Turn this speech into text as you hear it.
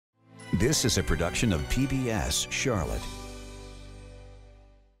This is a production of PBS Charlotte.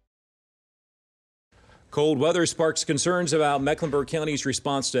 Cold weather sparks concerns about Mecklenburg County's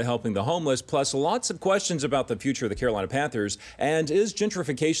response to helping the homeless, plus lots of questions about the future of the Carolina Panthers. And is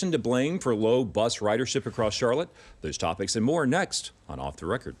gentrification to blame for low bus ridership across Charlotte? Those topics and more next on Off the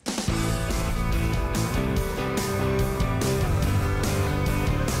Record.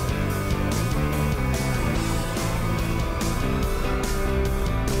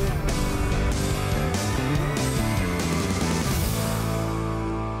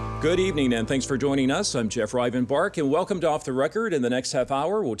 Good evening, and thanks for joining us. I'm Jeff Rivenbark, and welcome to Off the Record. In the next half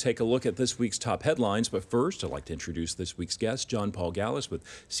hour, we'll take a look at this week's top headlines. But first, I'd like to introduce this week's guest, John Paul Gallis with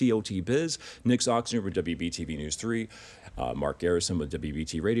COT Biz, Nick Oxner with WBTV News 3, Mark Garrison with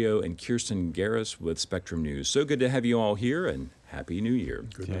WBT Radio, and Kirsten Garris with Spectrum News. So good to have you all here, and Happy New Year.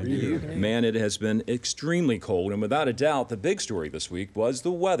 Good to be here. Man, it has been extremely cold, and without a doubt, the big story this week was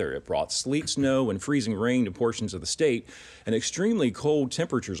the weather. It brought sleet, snow, and freezing rain to portions of the state, and extremely cold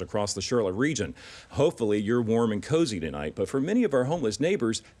temperatures across the Charlotte region. Hopefully, you're warm and cozy tonight, but for many of our homeless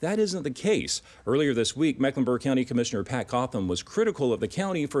neighbors, that isn't the case. Earlier this week, Mecklenburg County Commissioner Pat Cotham was critical of the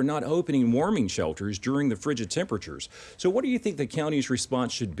county for not opening warming shelters during the frigid temperatures. So what do you think the county's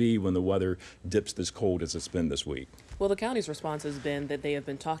response should be when the weather dips this cold as it's been this week? Well, the county's response has been that they have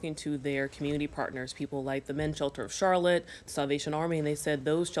been talking to their community partners, people like the Men's Shelter of Charlotte, the Salvation Army, and they said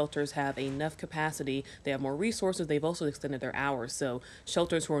those shelters have enough capacity. They have more resources. They've also extended their hours. So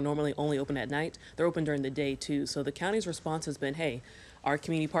shelters who are normally only open at night, they're open during the day too. So the county's response has been, hey, our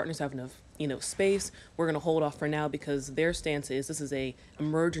community partners have enough space. We're going to hold off for now because their stance is this is a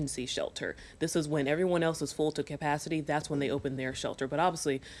emergency shelter. This is when everyone else is full to capacity. That's when they open their shelter. But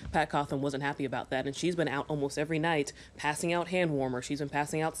obviously, Pat Cotham wasn't happy about that. And she's been out almost every night passing out hand warmers. She's been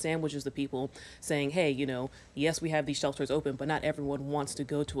passing out sandwiches to people saying, hey, yes, we have these shelters open, but not everyone wants to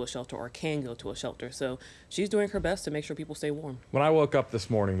go to a shelter or can go to a shelter. So she's doing her best to make sure people stay warm. When I woke up this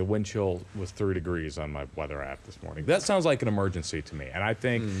morning, the wind chill was 3 degrees on my weather app this morning. That sounds like an emergency to me. And I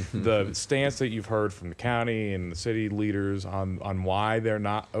think the stance that you've heard from the county and the city leaders on why they're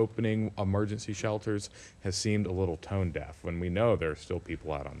not opening emergency shelters has seemed a little tone deaf when we know there are still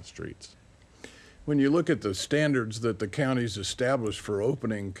people out on the streets. When you look at the standards that the county's established for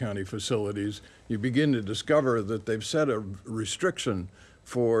opening county facilities, you begin to discover that they've set a restriction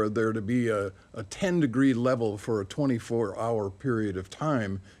for there to be a 10-degree level for a 24-hour period of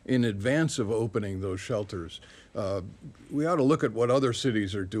time in advance of opening those shelters. We ought to look at what other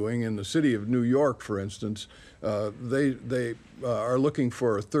cities are doing. In the city of New York, for instance, they are looking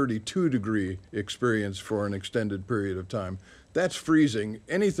for a 32-degree experience for an extended period of time. That's freezing.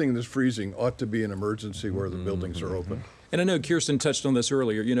 Anything that's freezing ought to be an emergency where the buildings are open. And I know Kirsten touched on this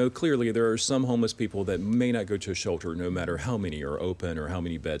earlier. Clearly there are some homeless people that may not go to a shelter no matter how many are open or how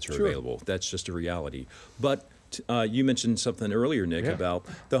many beds are available. That's just a reality. But you mentioned something earlier, Nick, about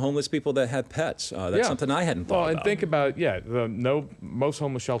the homeless people that have pets. That's something I hadn't thought about. And think about, most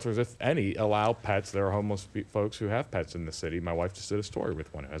homeless shelters, if any, allow pets. There are homeless folks who have pets in the city. My wife just did a story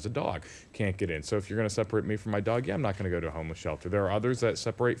with one who has a dog, can't get in. So if you're going to separate me from my dog, I'm not going to go to a homeless shelter. There are others that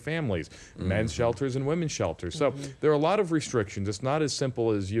separate families, men's shelters and women's shelters. So there are a lot of restrictions. It's not as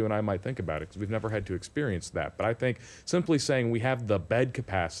simple as you and I might think about it because we've never had to experience that. But I think simply saying we have the bed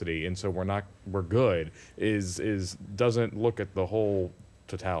capacity and so we're good doesn't look at the whole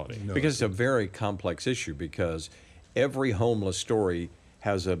totality. No, because it's a very complex issue because every homeless story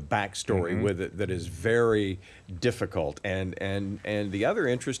has a backstory with it that is very difficult. And the other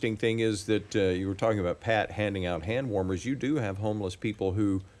interesting thing is that you were talking about Pat handing out hand warmers. You do have homeless people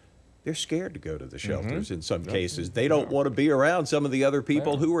who they're scared to go to the shelters in some cases. They don't want to be around some of the other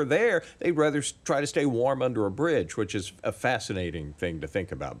people who are there. They'd rather try to stay warm under a bridge, which is a fascinating thing to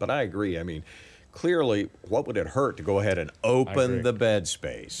think about. But I agree. I mean, clearly, what would it hurt to go ahead and open the bed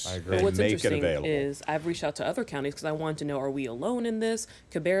space and what's make it interesting available? Is I've reached out to other counties because I wanted to know, are we alone in this?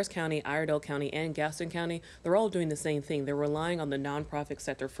 Cabarrus County, Iredell County, and Gaston County, they're all doing the same thing. They're relying on the nonprofit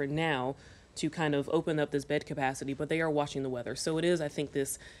sector for now to kind of open up this bed capacity, but they are watching the weather. So it is, I think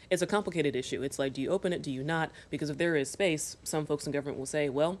it's a complicated issue. It's like, do you open it, do you not? Because if there is space, some folks in government will say,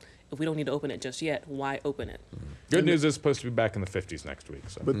 well, if we don't need to open it just yet, why open it? Good news is supposed to be back in the 50s next week.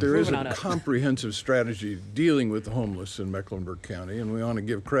 So. But there is a comprehensive strategy dealing with the homeless in Mecklenburg County, and we want to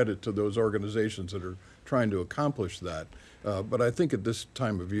give credit to those organizations that are trying to accomplish that. But I think at this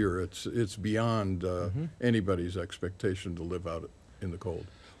time of year, it's beyond anybody's expectation to live out in the cold.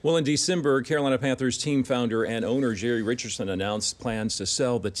 Well, in December, Carolina Panthers team founder and owner Jerry Richardson announced plans to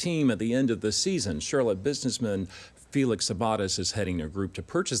sell the team at the end of the season. Charlotte businessman Felix Sabates is heading a group to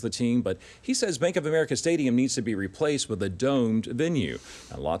purchase the team, but he says Bank of America Stadium needs to be replaced with a domed venue.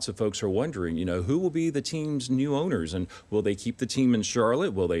 Now, lots of folks are wondering, who will be the team's new owners, and will they keep the team in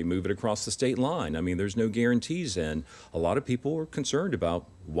Charlotte? Will they move it across the state line? I mean, there's no guarantees, and a lot of people are concerned about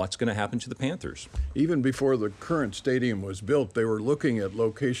what's going to happen to the Panthers. Even before the current stadium was built, they were looking at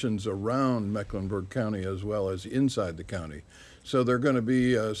locations around Mecklenburg County as well as inside the county. So there are going to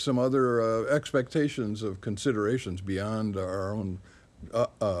be some other expectations of considerations beyond our own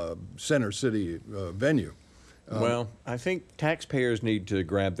Center City venue. Well, I think taxpayers need to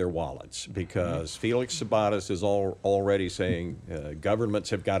grab their wallets because Felix Sabates is already saying governments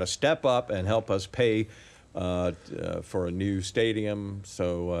have got to step up and help us pay for a new stadium.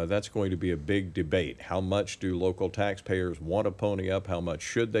 So that's going to be a big debate. How much do local taxpayers want to pony up? How much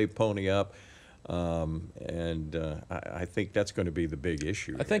should they pony up? I think that's going to be the big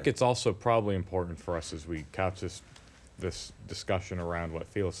issue. I think it's also probably important for us as we couch this discussion around what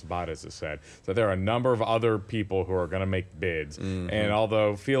Felix Sabates has said. So there are a number of other people who are going to make bids. And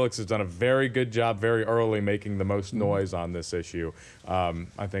although Felix has done a very good job very early making the most noise on this issue,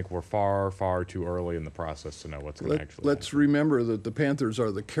 I think we're far, far too early in the process to know what's going to actually Let's happen. remember that the Panthers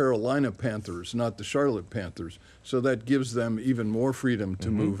are the Carolina Panthers, not the Charlotte Panthers. So that gives them even more freedom to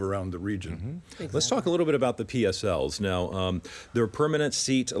move around the region. Let's talk a little bit about the PSLs. Now, they're permanent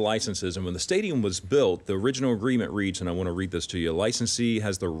seat licenses, and when the stadium was built, the original agreement reads, and I want to read this to you, licensee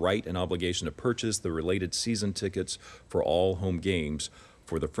has the right and obligation to purchase the related season tickets for all home games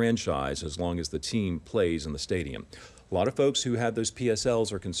for the franchise as long as the team plays in the stadium. A lot of folks who have those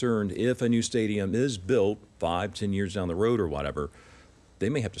PSLs are concerned if a new stadium is built 5-10 years down the road or whatever, they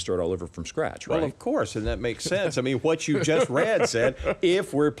may have to start all over from scratch, right? Well, of course, and that makes sense. I mean, what you just read said,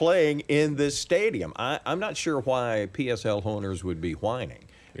 if we're playing in this stadium, I'm not sure why PSL owners would be whining.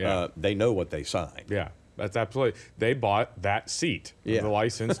 Yeah. They know what they signed. Yeah, that's absolutely. They bought that seat, Yeah. the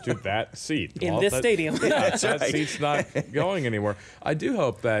license to that seat. In this stadium. Yeah, that right. seat's not going anywhere. I do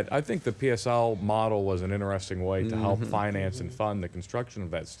hope that, I think the PSL model was an interesting way to help finance and fund the construction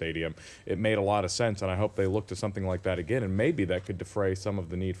of that stadium. It made a lot of sense, and I hope they look to something like that again, and maybe that could defray some of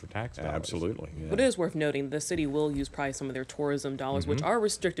the need for tax dollars. Absolutely. But it is worth noting the city will use probably some of their tourism dollars, which are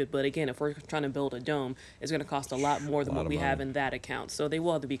restricted. But again, if we're trying to build a dome, it's going to cost a lot more than what we have in that account. So they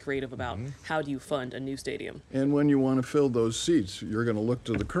will have to be creative about how do you fund a new stadium. And when you want to fill those seats, you're going to look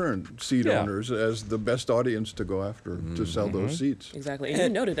to the current seat Yeah. owners as the best audience to go after to sell those seats. Exactly. And you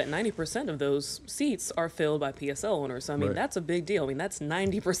noted that 90% of those seats are filled by PSL owners. So, I mean, Right. that's a big deal. I mean, that's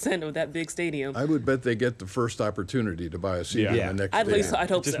 90% of that big stadium. I would bet they get the first opportunity to buy a seat Yeah. in the next I'd stadium.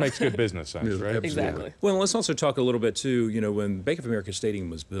 hope Just so. makes good business sense, Yeah, right? absolutely. Exactly. Well, let's also talk a little bit too, when Bank of America Stadium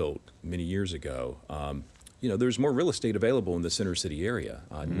was built many years ago, there's more real estate available in the center city area.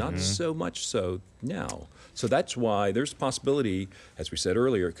 Not so much so now. So that's why there's a possibility, as we said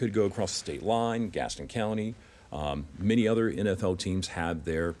earlier, it could go across the state line, Gaston County. Many other NFL teams have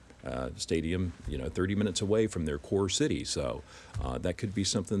their stadium, 30 minutes away from their core city. So that could be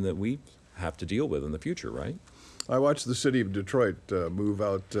something that we have to deal with in the future, right? I watched the city of Detroit move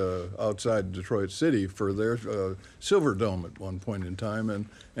out outside Detroit City for their Silver Dome at one point in time,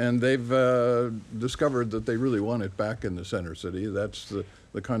 and they've discovered that they really want it back in the center city. That's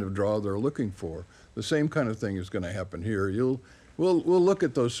the kind of draw they're looking for. The same kind of thing is going to happen here. We'll look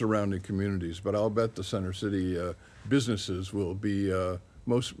at those surrounding communities, but I'll bet the center city businesses will be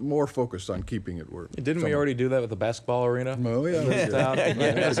more focused on keeping it where. Didn't we already do that with the basketball arena? Oh, yeah.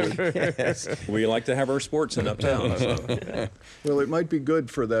 we did. We like to have our sports in uptown. So. Well, it might be good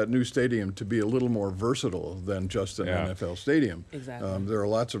for that new stadium to be a little more versatile than just an Yeah. NFL stadium. Exactly. There are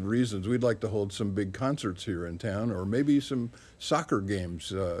lots of reasons. We'd like to hold some big concerts here in town, or maybe some soccer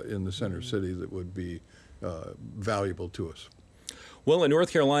games in the center city that would be valuable to us. Well, in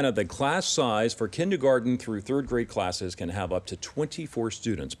North Carolina, the class size for kindergarten through third grade classes can have up to 24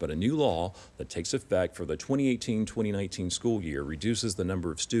 students, but a new law that takes effect for the 2018-2019 school year reduces the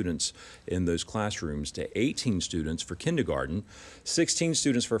number of students in those classrooms to 18 students for kindergarten, 16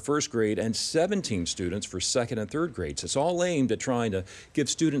 students for first grade, and 17 students for second and third grades. It's all aimed at trying to give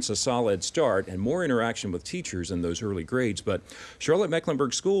students a solid start and more interaction with teachers in those early grades. But Charlotte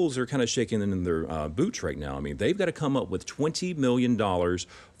Mecklenburg schools are kind of shaking in their boots right now. I mean, they've got to come up with $20 million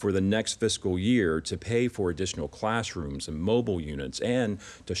for the next fiscal year to pay for additional classrooms and mobile units and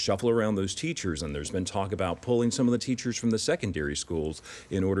to shuffle around those teachers. And there's been talk about pulling some of the teachers from the secondary schools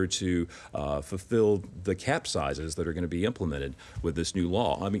in order to fulfill the cap sizes that are going to be implemented with this new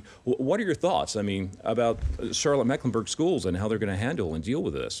law. I mean, what are your thoughts, about Charlotte Mecklenburg schools and how they're going to handle and deal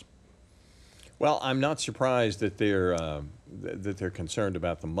with this? Well, I'm not surprised that they're concerned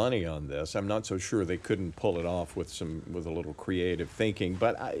about the money on this. I'm not so sure they couldn't pull it off with a little creative thinking.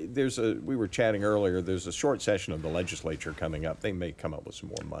 But we were chatting earlier. There's a short session of the legislature coming up. They may come up with some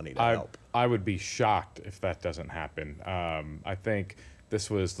more money to help. I would be shocked if that doesn't happen. I think this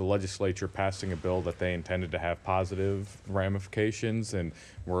was the legislature passing a bill that they intended to have positive ramifications, and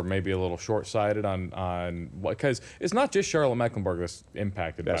were maybe a little short-sighted on because it's not just Charlotte-Mecklenburg that's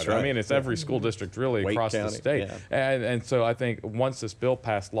impacted by it. Right. I mean, it's every school district really Wake across the County, state. yeah. And so I think once this bill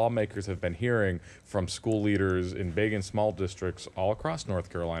passed, lawmakers have been hearing from school leaders in big and small districts all across North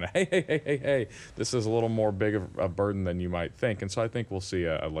Carolina, hey, this is a little more big of a burden than you might think. And so I think we'll see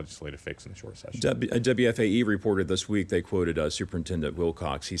a legislative fix in the short session. WFAE reported this week, they quoted Superintendent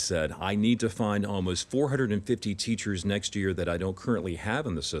Wilcox. He said, "I need to find almost 450 teachers next year that I don't currently have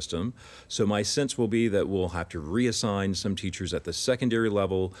in the system. So my sense will be that we'll have to reassign some teachers at the secondary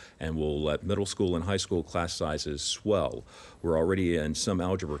level, and we'll let middle school and high school class sizes swell. We're already in some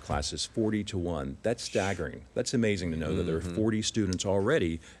algebra classes 40-1. That's staggering. That's amazing to know that there are 40 students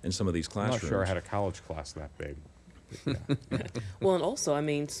already in some of these I'm classrooms." not sure I had a college class that big. Well, and also, I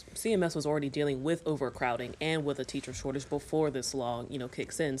mean, CMS was already dealing with overcrowding and with a teacher shortage before this law,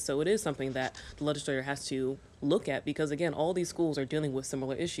 kicks in. So it is something that the legislature has to look at because, again, all these schools are dealing with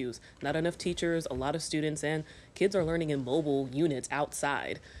similar issues. Not enough teachers, a lot of students, and kids are learning in mobile units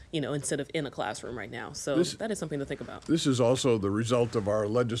outside, instead of in a classroom right now. So that is something to think about. This is also the result of our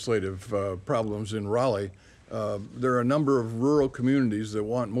legislative problems in Raleigh. There are a number of rural communities that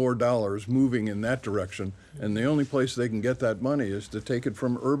want more dollars moving in that direction, and the only place they can get that money is to take it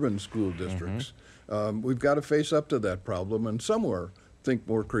from urban school districts. We've got to face up to that problem and somewhere think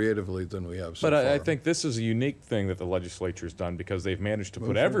more creatively than we have so But far. I think this is a unique thing that the legislature's done because they've managed to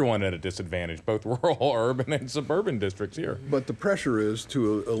put everyone at a disadvantage, both rural, urban, and suburban districts here. But the pressure is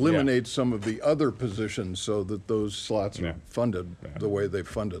to eliminate some of the other positions so that those slots are funded the way they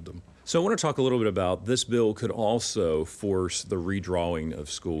funded them. So I want to talk a little bit about this bill could also force the redrawing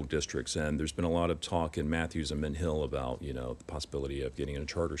of school districts. And there's been a lot of talk in Matthews and Mint Hill about, the possibility of getting a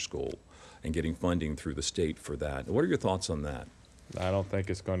charter school and getting funding through the state for that. What are your thoughts on that? I don't think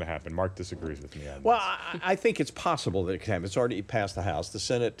it's going to happen. Mark disagrees with me on Well, this. I think it's possible that it can happen. It's already passed the House. The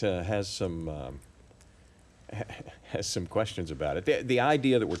Senate has some questions about it. The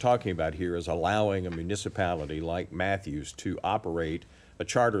idea that we're talking about here is allowing a municipality like Matthews to operate a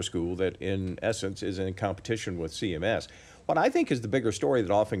charter school that, in essence, is in competition with CMS. What I think is the bigger story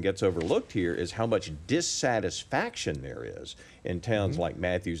that often gets overlooked here is how much dissatisfaction there is in towns like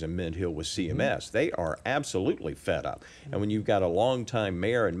Matthews and Mint Hill with CMS. They are absolutely fed up. And when you've got a longtime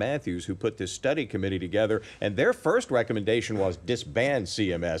mayor in Matthews who put this study committee together, and their first recommendation was disband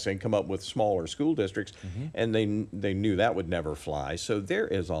CMS and come up with smaller school districts, and they knew that would never fly. So there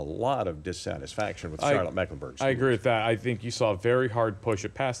is a lot of dissatisfaction with Charlotte-Mecklenburg schools. I agree with that. I think you saw a very hard push.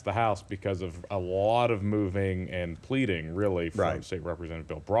 It passed the House because of a lot of moving and pleading, really, from State Representative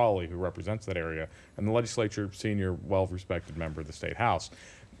Bill Brawley, who represents that area, and the legislature, senior, well-respected member of the State House.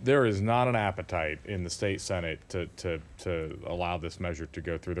 There is not an appetite in the State Senate to allow this measure to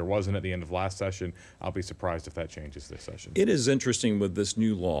go through. There wasn't at the end of last session. I'll be surprised if that changes this session. It is interesting with this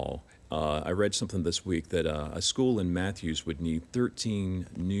new law. I read something this week that a school in Matthews would need 13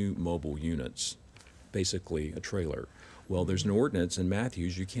 new mobile units, basically a trailer. Well, there's an ordinance in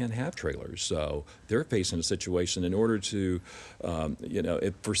Matthews, you can't have trailers. So they're facing a situation in order to,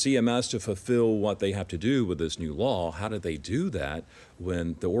 for CMS to fulfill what they have to do with this new law, how do they do that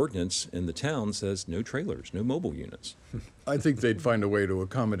when the ordinance in the town says no trailers, no mobile units? I think they'd find a way to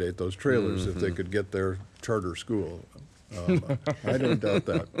accommodate those trailers if they could get their charter school. I don't doubt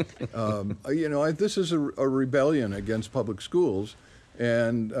that. This is a rebellion against public schools.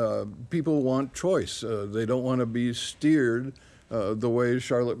 And people want choice. They don't want to be steered the way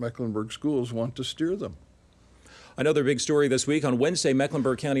Charlotte-Mecklenburg schools want to steer them. Another big story this week. On Wednesday,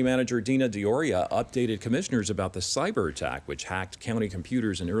 Mecklenburg County Manager Dina Dioria updated commissioners about the cyber attack, which hacked county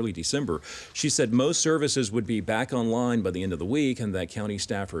computers in early December. She said most services would be back online by the end of the week and that county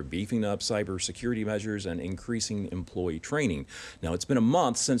staff are beefing up cybersecurity measures and increasing employee training. Now, it's been a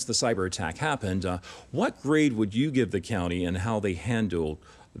month since the cyber attack happened. What grade would you give the county and how they handled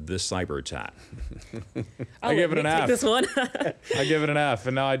this cyber attack? I give it an F. This one. I give it an F,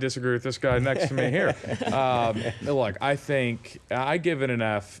 and now I disagree with this guy next to me here. Look, I think I give it an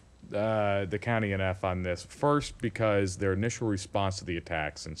F, the county an F on this. First, because their initial response to the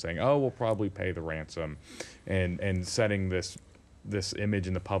attacks and saying, oh, we'll probably pay the ransom, and setting this this image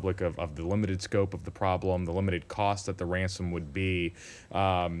in the public of the limited scope of the problem, the limited cost that the ransom would be,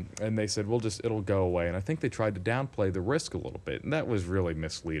 and they said, it'll go away. And I think they tried to downplay the risk a little bit, and that was really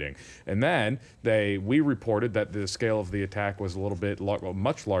misleading. And then we reported that the scale of the attack was a little bit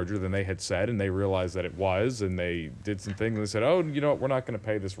much larger than they had said, and they realized that it was, and they did some things, and they said, oh, you know what, we're not going to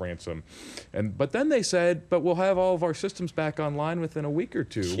pay this ransom. But then they said, but we'll have all of our systems back online within a week or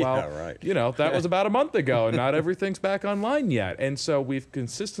two. Yeah, well, right. you know, that was about a month ago, and not everything's back online yet. And so we've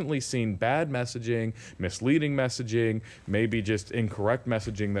consistently seen bad messaging, misleading messaging, maybe just incorrect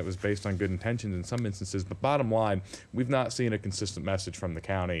messaging that was based on good intentions in some instances. But bottom line, we've not seen a consistent message from the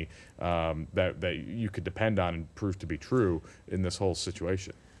county that you could depend on and prove to be true in this whole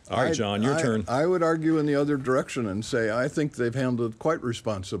situation. All right, John, your turn. I would argue in the other direction and say I think they've handled it quite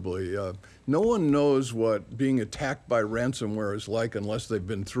responsibly. No one knows what being attacked by ransomware is like unless they've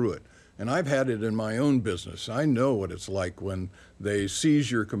been through it. And I've had it in my own business. I know what it's like when they seize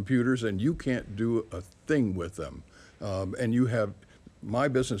your computers and you can't do a thing with them. My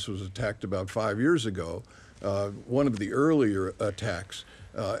business was attacked about 5 years ago, one of the earlier attacks,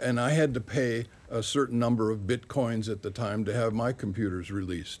 and I had to pay a certain number of bitcoins at the time to have my computers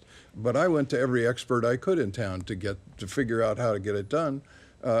released. But I went to every expert I could in town to figure out how to get it done,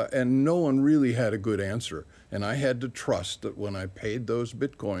 and no one really had a good answer. And I had to trust that when I paid those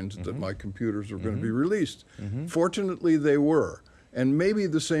bitcoins that my computers were going to be released. Fortunately, they were. And maybe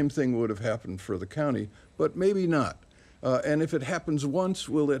the same thing would have happened for the county, but maybe not. And if it happens once,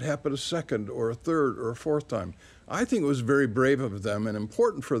 will it happen a second or a third or a fourth time? I think it was very brave of them and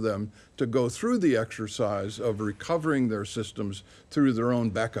important for them to go through the exercise of recovering their systems through their own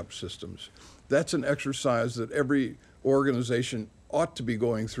backup systems. That's an exercise that every organization ought to be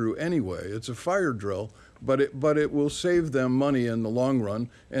going through anyway. It's a fire drill, but it will save them money in the long run,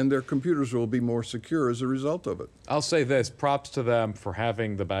 and their computers will be more secure as a result of it. I'll say this, props to them for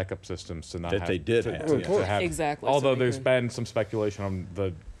having the backup systems to not That have they did to, have, to- yeah. to have. Exactly, Although so they there's can- been some speculation on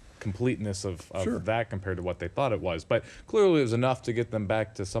the completeness of Sure. that compared to what they thought it was. But clearly it was enough to get them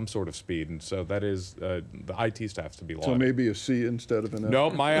back to some sort of speed, and so that is, the IT staff's to be lauded. So maybe a C instead of an F?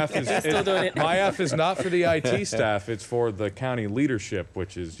 No, my F is Still doing it. my F is not for the IT staff. It's for the county leadership,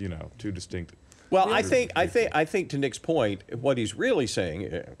 which is two distinct. Well, I think to Nick's point, what he's really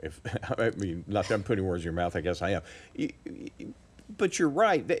saying, I mean, not that I'm putting words in your mouth, I guess I am, but you're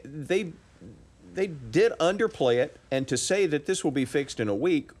right. They did underplay it, and to say that this will be fixed in a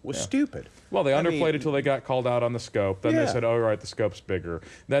week was stupid. Well, they I underplayed mean, it until they got called out on the scope. Then they Yeah. said, "Oh, right, the scope's bigger."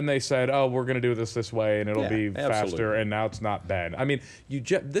 Then they said, "Oh, we're going to do this way, and it'll Yeah, be faster." absolutely. And now it's not bad. I mean,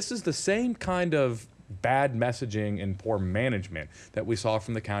 this is the same kind of bad messaging and poor management that we saw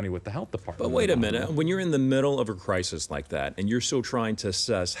from the county with the health department. But wait a minute. When you're in the middle of a crisis like that and you're still trying to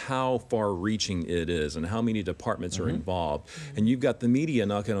assess how far-reaching it is and how many departments are involved, and you've got the media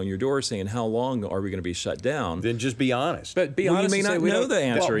knocking on your door saying, how long are we going to be shut down? Then just be honest. But be Well, you honest may and say not we know don't- the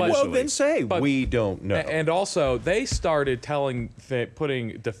answer Well, well, initially. then say But- we don't know. And also, they started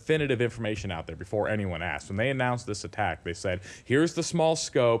putting definitive information out there before anyone asked. When they announced this attack, they said, here's the small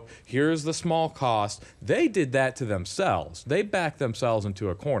scope, here's the small cost. They did that to themselves. They backed themselves into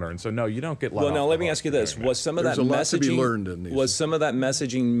a corner. And so, no, you don't get let Well, off now the let me hook ask you for this: doing that. was some of There's that a lot to be messaging learned in these. was some of that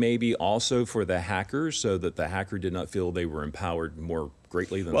messaging maybe also for the hackers, so that the hacker did not feel they were empowered more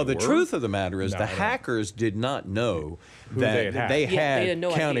greatly than Well, they the were? truth of the matter is No, the I don't. hackers did not know Who they that had they hacked. Yeah, they had had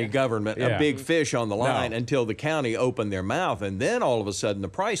no county idea. government, Yeah. a big fish on the line, No. until the county opened their mouth, and then all of a sudden the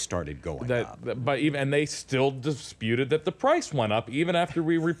price started going up. And they still disputed that the price went up even after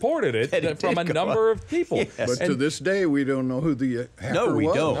we reported it That it from a did go number up. of people. Yes. But to And- this day, we don't know who the hacker No, we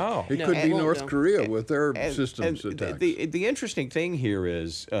was. don't. No. It No, could and be won't North know. Korea with their And- systems and attacks. the interesting thing here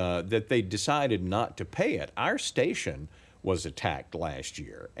is that they decided not to pay it. Our station was attacked last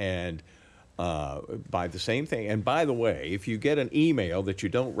year, and by the same thing. And by the way, if you get an email that you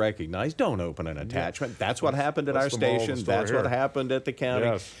don't recognize, don't open an attachment. That's what happened at our That's the moral of the station. story That's what here. happened at the county.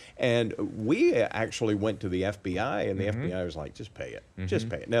 Yes. And we actually went to the FBI, and the FBI was like, just pay it. Just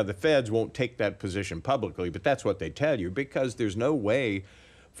pay it. Now, the feds won't take that position publicly, but that's what they tell you, because there's no way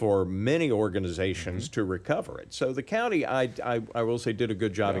for many organizations to recover it. So the county, I will say, did a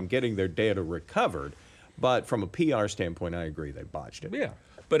good job in getting their data recovered. But from a PR standpoint, I agree they botched it. Yeah.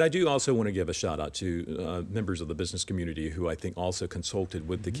 But I do also want to give a shout out to members of the business community who I think also consulted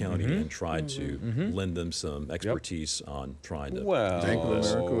with the county and tried to lend them some expertise on trying to. Well, Bank of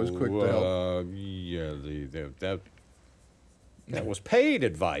America was quick to help. Yeah, That was paid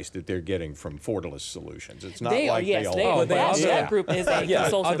advice that they're getting from Fortalice Solutions. It's not They are, like yes, they all. that group is a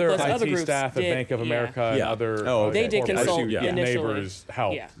consultant. Other plus other IT groups staff at did, Bank of America and Yeah. other Oh, okay. They did corporate consult neighbors initially.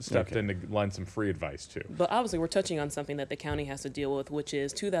 helped Yeah. stepped in to lend some free advice too. But obviously, we're touching on something that the county has to deal with, which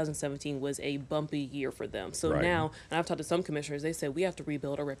is 2017 was a bumpy year for them. So Right. now, and I've talked to some commissioners, they said we have to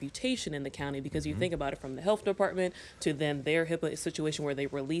rebuild our reputation in the county because Mm-hmm. you think about it from the health department to then their HIPAA situation where they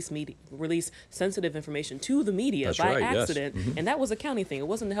release sensitive information to the media That's by right, yes. accident, and that was a county thing. It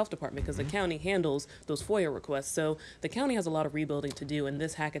wasn't the health department because the county handles those FOIA requests. So the county has a lot of rebuilding to do, and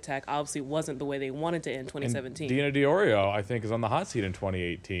this hack attack obviously wasn't the way they wanted to end 2017. Dina Diorio, I think, is on the hot seat in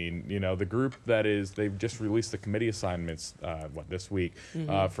 2018. You know, the group that is, they've just released the committee assignments, this week,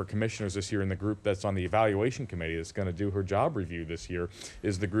 for commissioners this year, and the group that's on the evaluation committee that's going to do her job review this year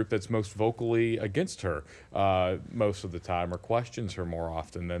is the group that's most vocally against her most of the time, or questions her more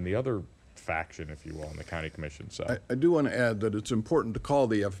often than the other faction, if you will, in the county commission. So I do want to add that it's important to call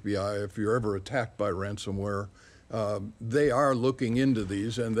the FBI if you're ever attacked by ransomware. They are looking into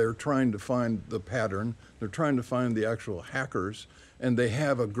these, and they're trying to find the pattern. They're trying to find the actual hackers, and they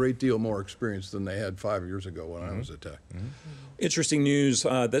have a great deal more experience than they had 5 years ago when I was attacked. Interesting news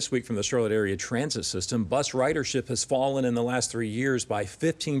this week from the Charlotte area transit system. Bus ridership has fallen in the last 3 years by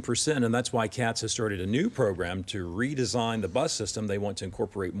 15%, and that's why CATS has started a new program to redesign the bus system. They want to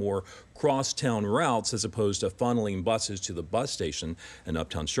incorporate more cross-town routes as opposed to funneling buses to the bus station in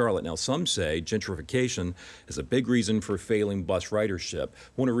uptown Charlotte. Now, some say gentrification is a big reason for failing bus ridership.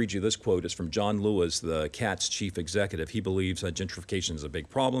 I want to read you this quote. It's from John Lewis, the CATS chief executive. He believes gentrification is a big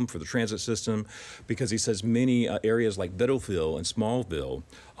problem for the transit system because he says many areas like Biddlefield and Smallville,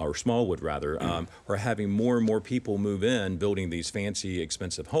 or Smallwood rather, are having more and more people move in, building these fancy,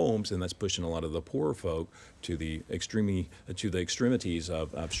 expensive homes, and that's pushing a lot of the poorer folk to the extremities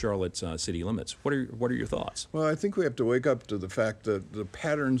of Charlotte's city limits. What are your thoughts? Well, I think we have to wake up to the fact that the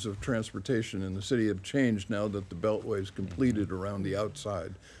patterns of transportation in the city have changed now that the Beltway is completed around the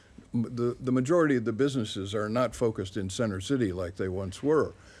outside. The majority of the businesses are not focused in Center City like they once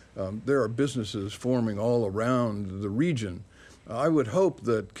were. There are businesses forming all around the region. I would hope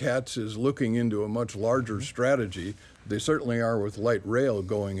that CATS is looking into a much larger strategy. They certainly are with light rail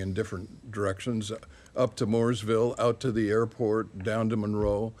going in different directions, up to Mooresville, out to the airport, down to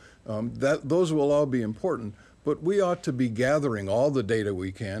Monroe. Those will all be important, but we ought to be gathering all the data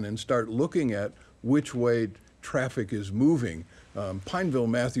we can and start looking at which way traffic is moving. Pineville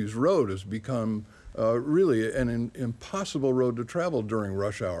Matthews Road has become really an impossible road to travel during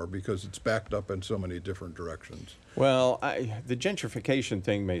rush hour because it's backed up in so many different directions. Well, the gentrification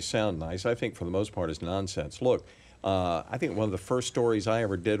thing may sound nice. I think for the most part it's nonsense. Look, I think one of the first stories I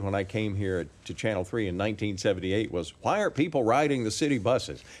ever did when I came here to Channel 3 in 1978 was, why aren't people riding the city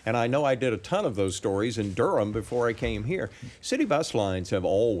buses? And I know I did a ton of those stories in Durham before I came here. City bus lines have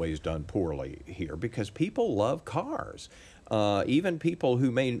always done poorly here because people love cars. Even people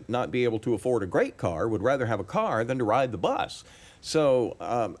who may not be able to afford a great car would rather have a car than to ride the bus. So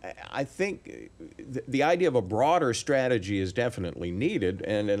I think the idea of a broader strategy is definitely needed,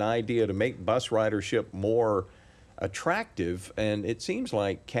 and an idea to make bus ridership more attractive. And it seems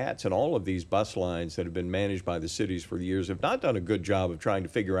like CATS and all of these bus lines that have been managed by the cities for years have not done a good job of trying to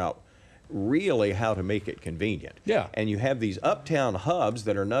figure out really how to make it convenient. Yeah. And you have these uptown hubs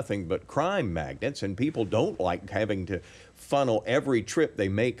that are nothing but crime magnets, and people don't like having to funnel every trip they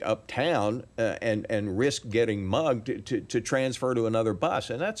make uptown and risk getting mugged to transfer to another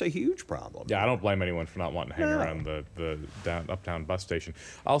bus, and that's a huge problem. yeah, I don't blame anyone for not wanting to hang around the uptown bus station.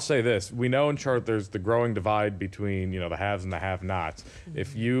 I'll say this: we know in Charlotte there's the growing divide between the haves and the have-nots.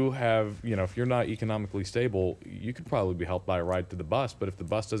 If you have if you're not economically stable, you could probably be helped by a ride to the bus. But if the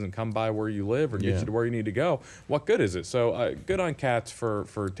bus doesn't come by where you live or get you to where you need to go, what good is it? So good on CATS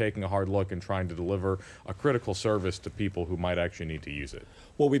for taking a hard look and trying to deliver a critical service to people who might actually need to use it.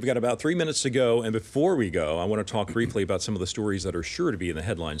 Well, we've got about 3 minutes to go, and before we go, I want to talk briefly about some of the stories that are sure to be in the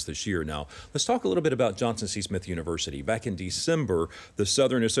headlines this year. Now, let's talk a little bit about Johnson C. Smith University. Back in December, the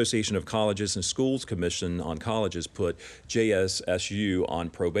Southern Association of Colleges and Schools Commission on Colleges put JSSU on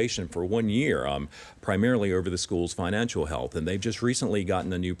probation for 1 year, primarily over the school's financial health. And they've just recently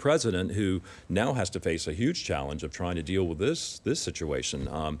gotten a new president who now has to face a huge challenge of trying to deal with this situation.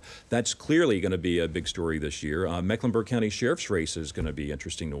 That's clearly going to be a big story this year. Mecklenburg County Sheriff's race is going to be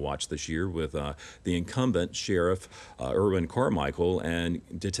interesting to watch this year with the incumbent Sheriff Erwin Carmichael and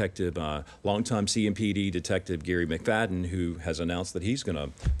longtime CMPD Detective Gary McFadden, who has announced that he's going to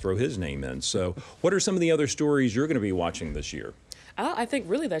throw his name in. So what are some of the other stories you're going to be watching this year? I think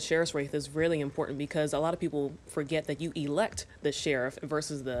really that sheriff's race is really important because a lot of people forget that you elect the sheriff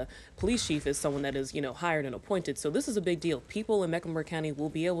versus the police chief is someone that is, hired and appointed. So this is a big deal. People in Mecklenburg County will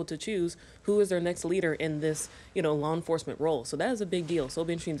be able to choose who is their next leader in this, law enforcement role. So that is a big deal. So it'll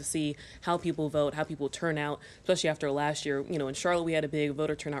be interesting to see how people vote, how people turn out, especially after last year. In Charlotte, we had a big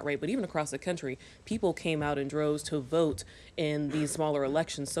voter turnout rate, but even across the country, people came out in droves to vote in these smaller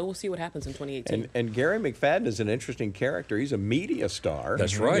elections. So we'll see what happens in 2018. And Gary McFadden is an interesting character. He's a media star.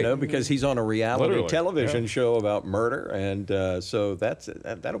 That's right. Because he's on a reality Literally, television yeah. show about murder, and so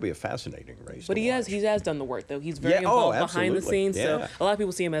that'll be a fascinating race. But to he watch. has done the work, though. He's very Yeah, oh, involved behind the absolutely. scenes. Yeah. So a lot of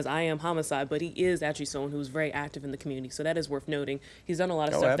people see him as I Am Homicide, but he is actually someone who's very active in the community. So that is worth noting. He's done a lot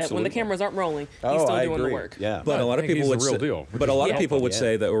of Oh, stuff that when absolutely. the cameras aren't rolling, he's Oh, still I doing agree. the work. Yeah. But a lot of I think people he's would the real say, deal, but a lot of Yeah. people would Yeah.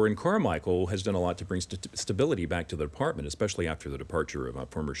 say that Orrin Carmichael has done a lot to bring stability back to the department, especially after the departure of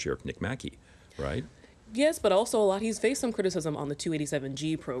former Sheriff Nick Mackey, right? Yes, but also he's faced some criticism on the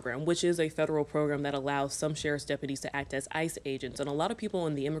 287G program, which is a federal program that allows some sheriff's deputies to act as ICE agents. And a lot of people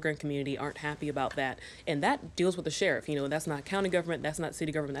in the immigrant community aren't happy about that. And that deals with the sheriff. That's not county government, that's not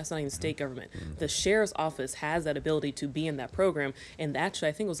city government, that's not even state government. The sheriff's office has that ability to be in that program. And actually,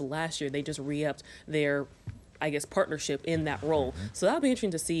 I think it was last year, they just re-upped their partnership in that role. So that'll be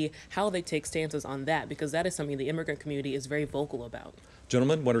interesting to see how they take stances on that, because that is something the immigrant community is very vocal about.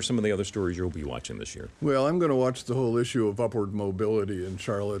 Gentlemen, what are some of the other stories you'll be watching this year? Well, I'm going to watch the whole issue of upward mobility in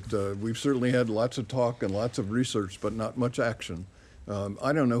Charlotte. We've certainly had lots of talk and lots of research, but not much action.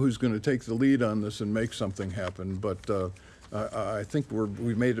 I don't know who's going to take the lead on this and make something happen, but I think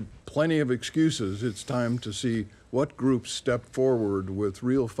we've made plenty of excuses. It's time to see what groups step forward with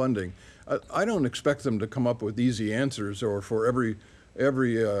real funding. I don't expect them to come up with easy answers or for every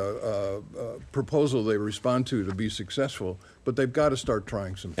proposal they respond to be successful, but they've got to start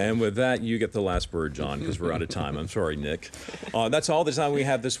trying some things. And with that, you get the last word, John, because we're out of time. I'm sorry, Nick. That's all the time we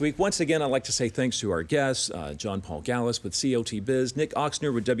have this week. Once again, I'd like to say thanks to our guests, John Paul Gallus with COT Biz, Nick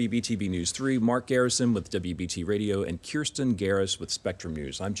Oxner with WBTV News 3, Mark Garrison with WBT Radio, and Kirsten Garris with Spectrum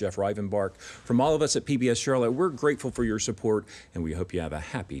News. I'm Jeff Rivenbark. From all of us at PBS Charlotte, we're grateful for your support, and we hope you have a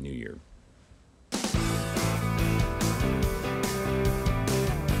happy new year.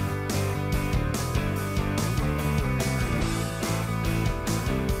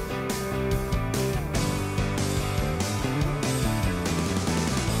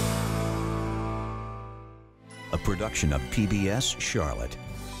 A production of PBS Charlotte.